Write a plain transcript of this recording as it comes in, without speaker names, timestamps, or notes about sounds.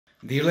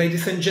Dear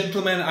ladies and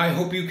gentlemen, I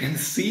hope you can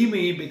see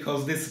me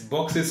because this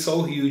box is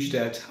so huge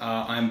that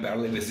I'm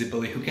barely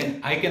visible.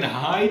 I can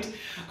hide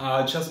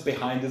just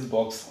behind this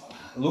box.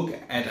 Look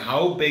at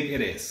how big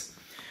it is.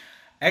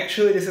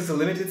 Actually, this is a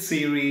limited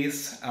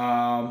series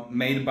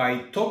made by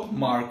top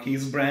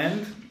Marques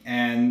brand,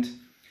 and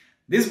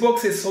this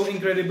box is so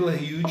incredibly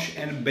huge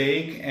and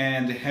big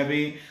and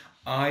heavy.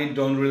 I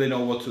don't really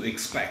know what to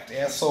expect.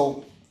 Yeah,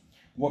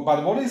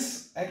 but what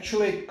is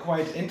actually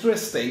quite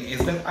interesting is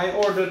that I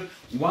ordered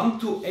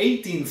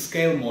 1/18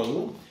 scale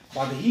model,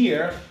 but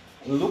here,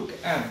 look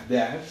at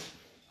that.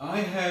 I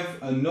have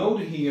a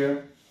note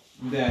here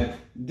that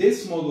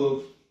this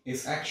model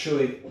is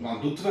actually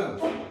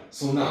 1/12.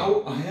 So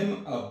now I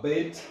am a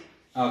bit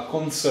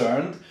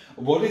concerned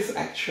what is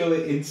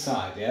actually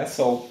inside. Yeah,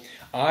 so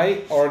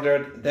I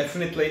ordered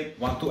definitely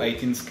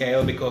 1/18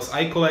 scale because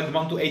I collect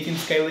 1/18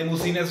 scale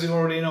Limousine, as you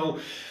already know,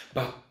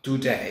 but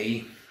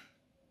today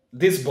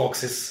this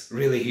box is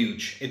really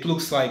huge. It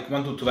looks like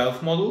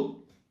 1/12 model.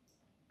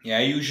 Yeah,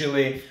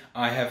 usually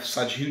I have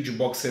such huge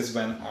boxes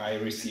when I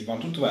receive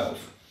 1/12.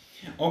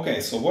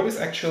 Okay, so what is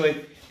actually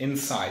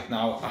inside?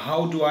 Now,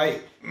 how do I...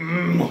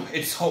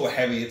 it's so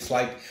heavy, it's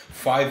like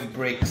 5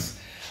 bricks.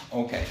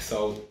 Okay,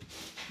 so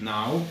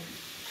now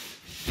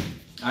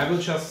I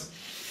will just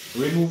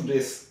remove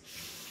this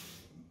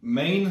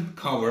main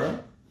cover.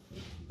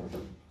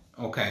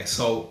 Okay,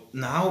 so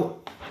now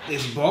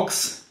this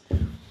box,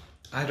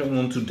 I don't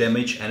want to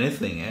damage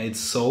anything.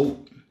 It's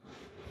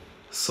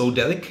so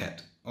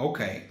delicate.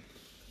 Okay,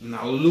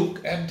 now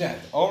look at that.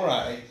 All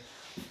right.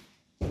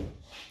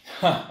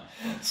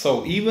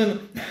 So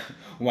even,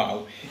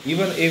 wow,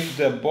 even if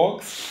the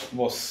box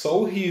was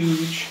so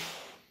huge,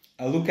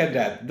 look at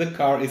that. The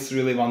car is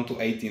really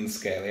 1/18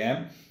 scale. Yeah,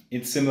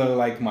 it's similar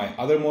like my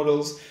other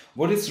models.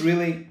 What is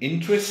really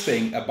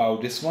interesting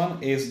about this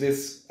one is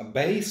this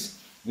base,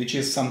 which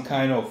is some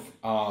kind of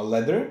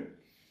leather,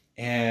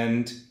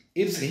 and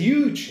it's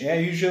huge. Yeah,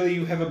 usually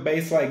you have a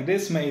base like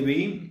this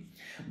maybe,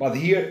 but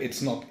here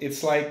it's not.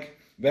 It's like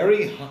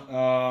very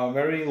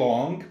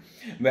long,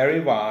 very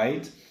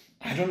wide.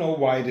 I don't know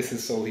why this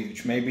is so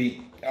huge.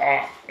 Maybe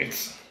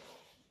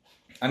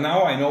and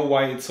now I know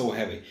why it's so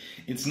heavy.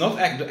 It's not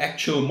the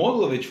actual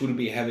model which would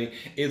be heavy,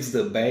 it's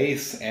the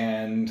base,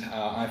 and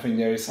I think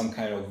there is some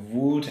kind of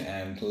wood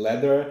and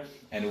leather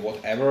and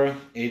whatever.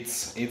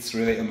 It's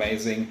really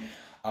amazing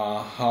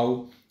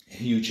how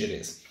huge it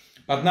is.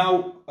 But now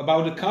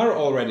about the car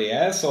already,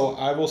 yeah? So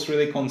I was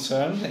really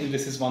concerned if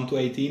this is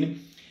 1/18.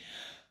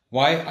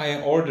 Why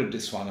I ordered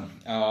this one?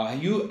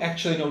 You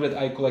actually know that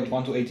I collect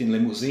 1/18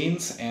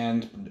 limousines, and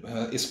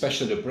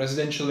especially the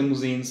presidential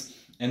limousines.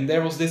 And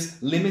there was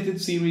this limited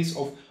series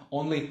of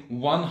only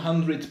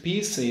 100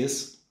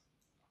 pieces,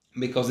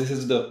 because this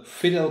is the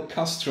Fidel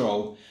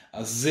Castro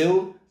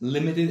ZIL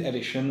limited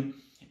edition.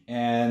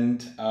 And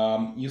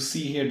you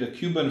see here the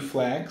Cuban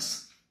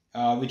flags,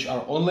 which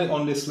are only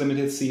on this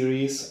limited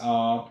series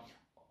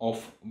of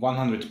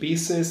 100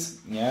 pieces.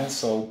 Yeah,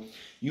 so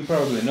you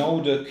probably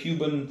know the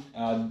Cuban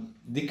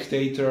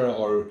dictator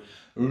or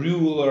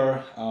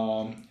ruler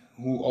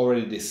who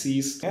already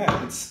deceased.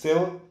 Yeah, it's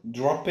still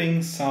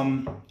dropping some,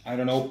 I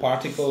don't know,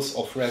 particles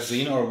of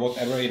resin or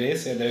whatever it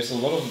is. Yeah, there's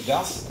a lot of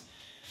dust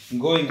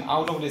going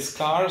out of this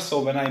car, so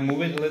when I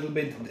move it a little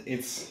bit,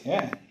 it's,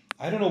 yeah,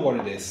 I don't know what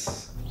it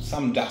is,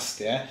 some dust,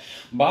 yeah.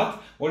 But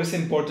what is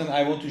important,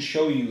 I want to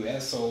show you, yeah,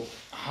 so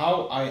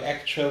how I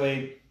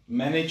actually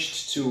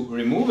managed to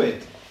remove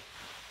it.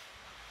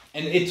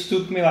 And it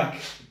took me like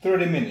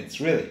 30 minutes,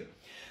 really.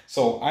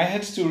 So I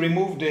had to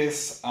remove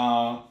this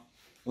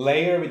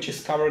layer which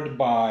is covered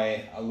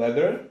by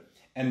leather,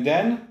 and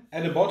then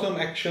at the bottom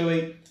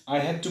actually I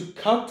had to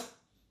cut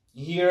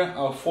here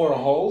 4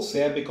 holes,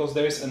 yeah, because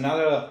there is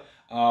another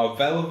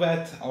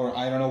velvet or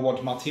I don't know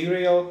what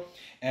material,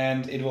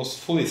 and it was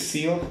fully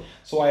sealed,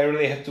 so I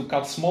really had to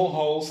cut small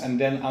holes and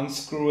then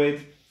unscrew it.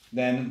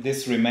 Then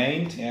this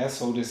remained, yeah,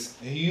 so this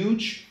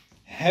huge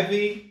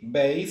heavy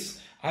base,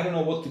 I don't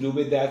know what to do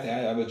with that.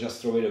 I will just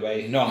throw it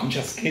away. No, I'm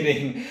just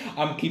kidding.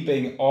 I'm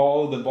keeping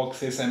all the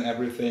boxes and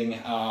everything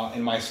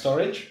in my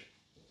storage,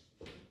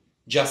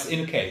 just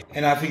in case.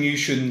 And I think you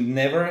should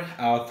never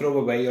throw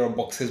away your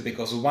boxes,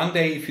 because one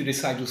day if you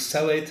decide to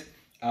sell it,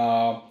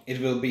 it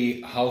will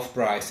be half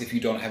price if you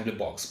don't have the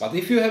box. But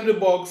if you have the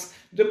box,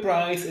 the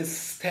price is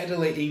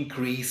steadily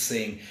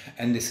increasing,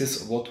 and this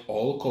is what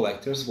all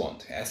collectors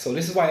want. Yeah? So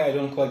this is why I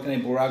don't collect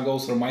any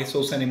Buragos or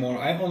Maisos anymore.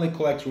 I only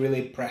collect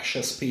really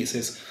precious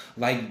pieces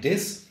like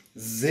this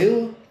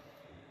ZIL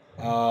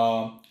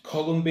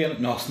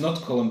Colombian, no, it's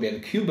not Colombian,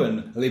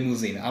 Cuban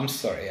limousine. I'm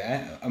sorry,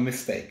 a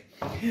mistake.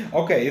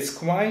 Okay, it's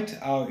quite,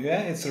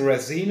 yeah, it's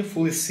resin,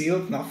 fully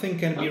sealed, nothing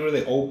can be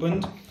really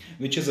opened,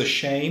 which is a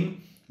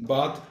shame.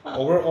 But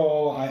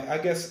overall, I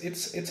guess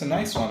it's a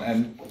nice one.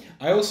 And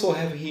I also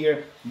have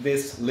here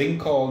this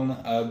Lincoln,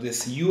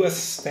 this US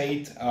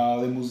state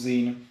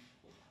limousine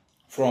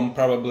from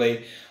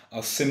probably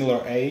a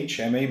similar age,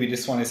 and maybe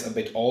this one is a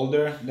bit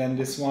older than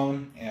this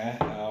one. Yeah,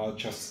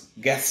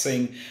 just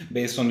guessing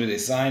based on the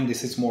design.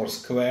 This is more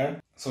square.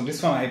 So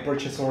this one I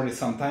purchased already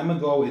some time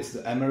ago. It's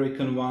the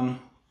American one.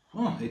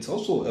 Oh, it's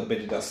also a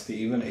bit dusty,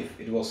 even if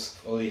it was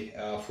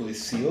fully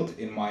sealed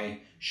in my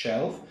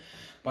shelf.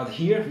 But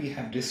here we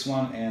have this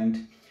one,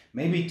 and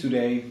maybe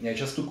today, yeah,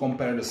 just to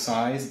compare the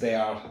size, they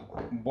are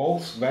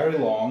both very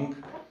long,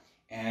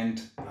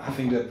 and I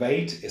think the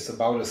weight is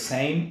about the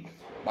same.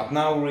 But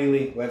now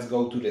really, let's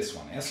go to this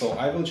one. Yeah? So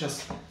I will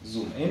just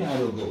zoom in, I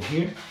will go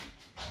here.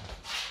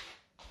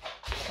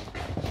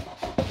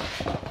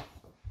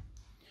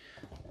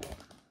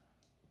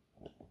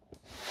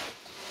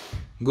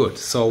 Good,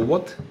 so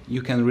what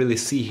you can really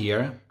see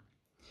here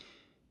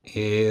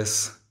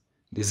is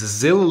this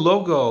ZIL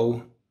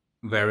logo,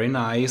 very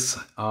nice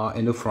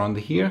in the front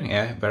here,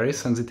 yeah, very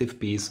sensitive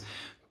piece.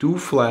 Two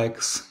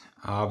flags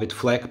with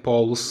flag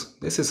poles,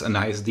 this is a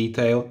nice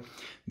detail.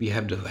 We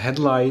have the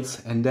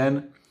headlights, and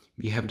then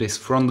we have this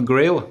front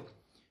grille,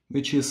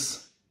 which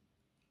is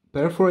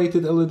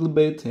perforated a little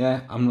bit,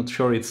 yeah, I'm not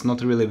sure, it's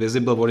not really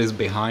visible what is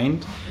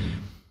behind.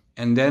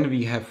 And then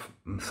we have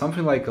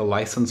something like a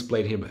license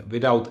plate here, but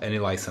without any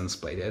license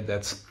plate. Yeah,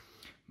 that's,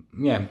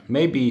 yeah,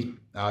 maybe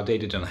they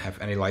didn't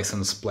have any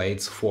license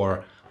plates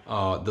for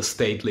the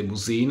state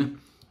limousine.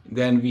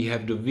 Then we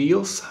have the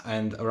wheels,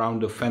 and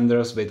around the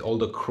fenders with all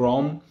the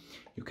chrome.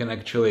 You can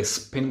actually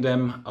spin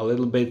them a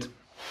little bit,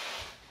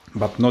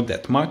 but not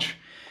that much.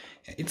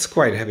 It's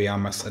quite heavy, I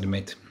must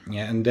admit.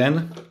 Yeah, and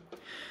then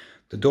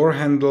the door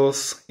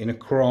handles in a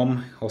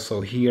chrome.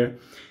 Also here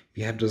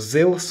we have the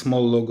ZIL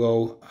small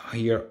logo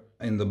here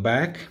in the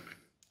back.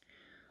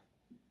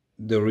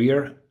 The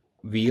rear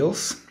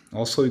wheels,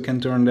 also you can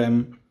turn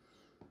them.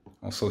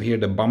 Also here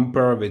the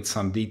bumper with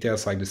some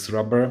details like this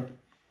rubber.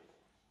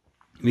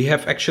 We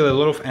have actually a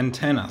lot of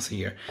antennas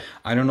here.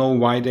 I don't know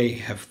why they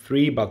have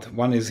three, but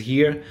one is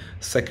here,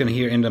 second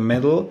here in the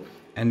middle,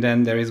 and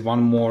then there is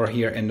one more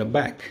here in the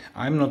back.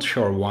 I'm not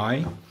sure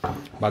why,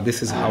 but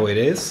this is how it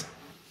is.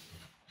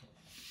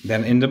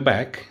 Then in the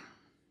back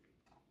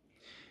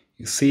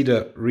you see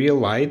the rear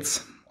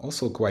lights,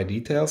 also quite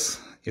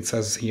details. It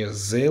says here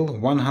ZIL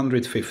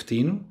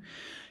 115,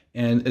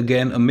 and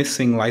again a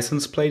missing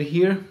license plate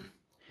here,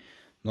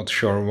 not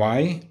sure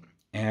why.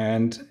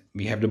 And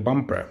we have the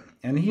bumper,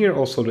 and here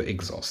also the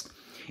exhaust.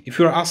 If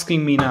you're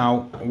asking me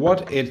now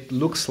what it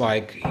looks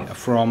like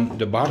from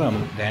the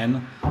bottom,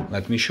 then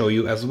let me show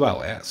you as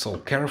well. Yeah? So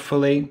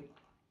carefully,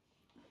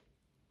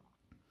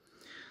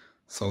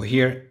 so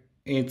here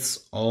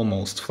it's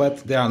almost flat.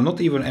 There are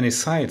not even any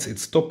sides,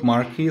 it's top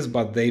Marques,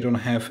 but they don't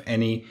have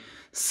any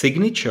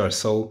signature.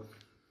 So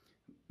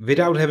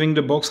without having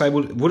the box, I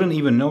wouldn't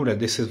even know that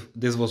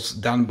this was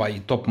done by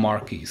top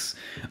Marques.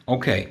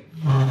 Okay,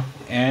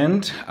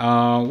 and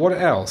what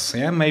else?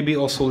 Yeah, maybe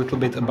also a little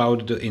bit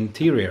about the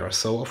interior.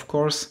 So of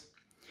course,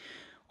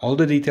 all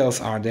the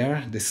details are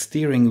there. The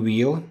steering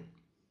wheel,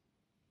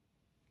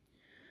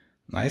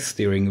 nice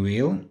steering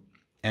wheel,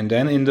 and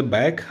then in the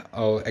back,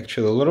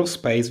 actually a lot of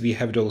space. We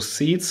have those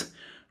seats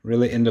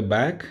really in the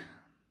back,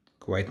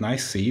 quite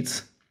nice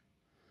seats,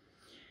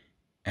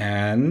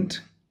 and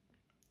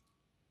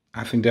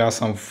I think there are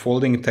some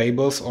folding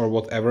tables or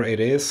whatever it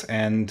is,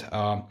 and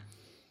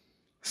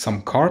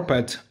some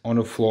carpet on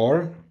the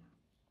floor.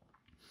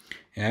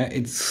 Yeah,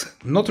 it's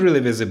not really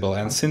visible,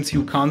 and since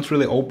you can't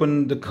really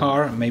open the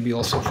car, maybe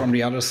also from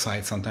the other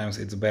side, sometimes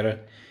it's better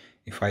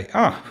if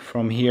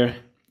from here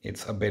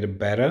it's a bit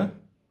better.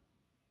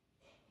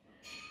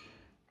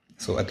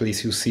 So at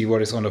least you see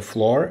what is on the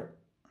floor.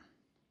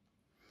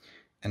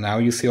 And now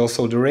you see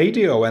also the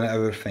radio and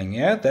everything.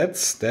 Yeah,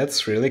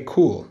 that's really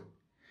cool.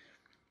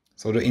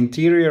 So the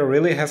interior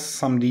really has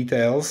some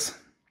details.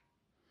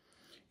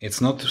 It's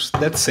not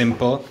that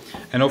simple.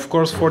 And of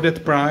course for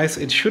that price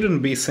it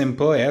shouldn't be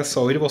simple, yeah,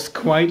 so it was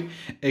quite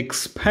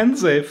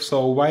expensive,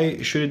 so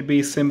why should it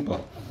be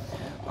simple?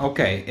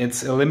 Okay,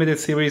 it's a limited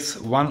series,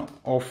 1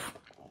 of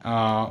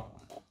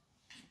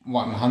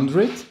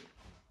 100.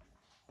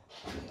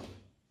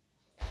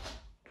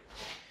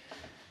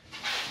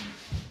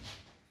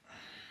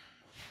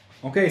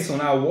 Okay, so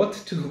now what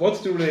to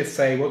really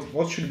say,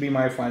 what should be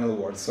my final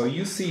words? So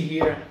you see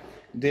here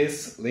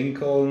this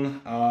Lincoln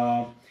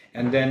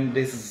and then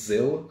this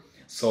ZIL.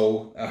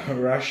 So a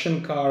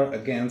Russian car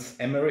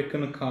against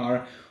American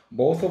car.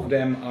 Both of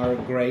them are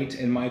great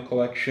in my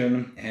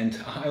collection, and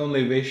I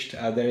only wished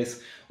there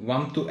is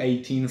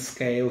 1:18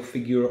 scale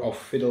figure of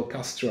Fidel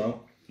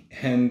Castro,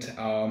 and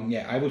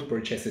yeah, I would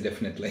purchase it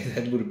definitely.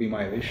 That would be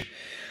my wish.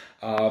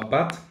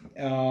 But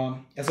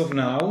as of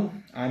now,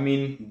 I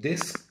mean,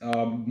 this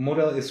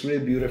model is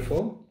really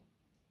beautiful.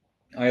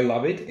 I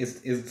love it.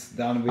 It's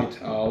done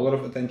with a lot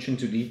of attention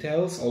to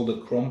details, all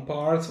the chrome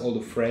parts, all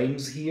the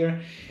frames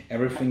here.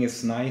 Everything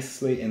is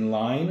nicely in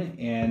line,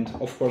 and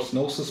of course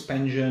no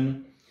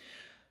suspension,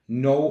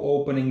 no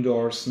opening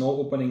doors, no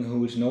opening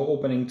hood, no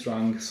opening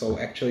trunk. So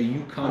actually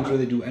you can't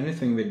really do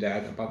anything with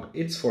that, but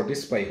it's for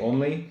display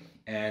only.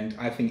 And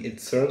I think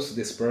it serves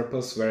this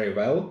purpose very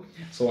well.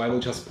 So I will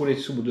just put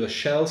it to the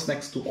shelves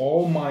next to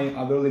all my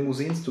other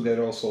limousines,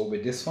 together also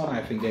with this one.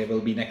 I think they will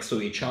be next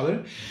to each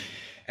other.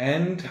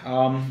 And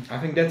I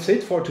think that's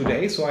it for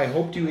today. So I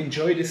hope you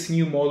enjoy this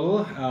new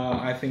model.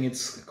 I think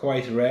it's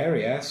quite rare,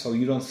 yeah, so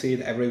you don't see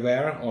it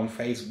everywhere on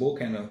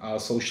Facebook and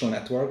social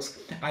networks.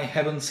 I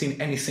haven't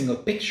seen any single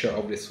picture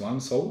of this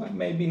one, so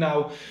maybe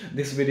now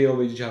this video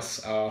will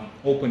just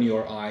open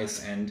your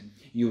eyes and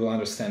you will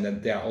understand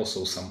that there are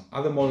also some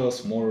other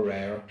models more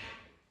rare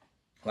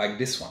like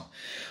this one.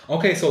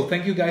 Okay, so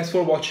thank you guys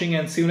for watching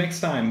and see you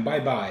next time. Bye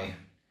bye.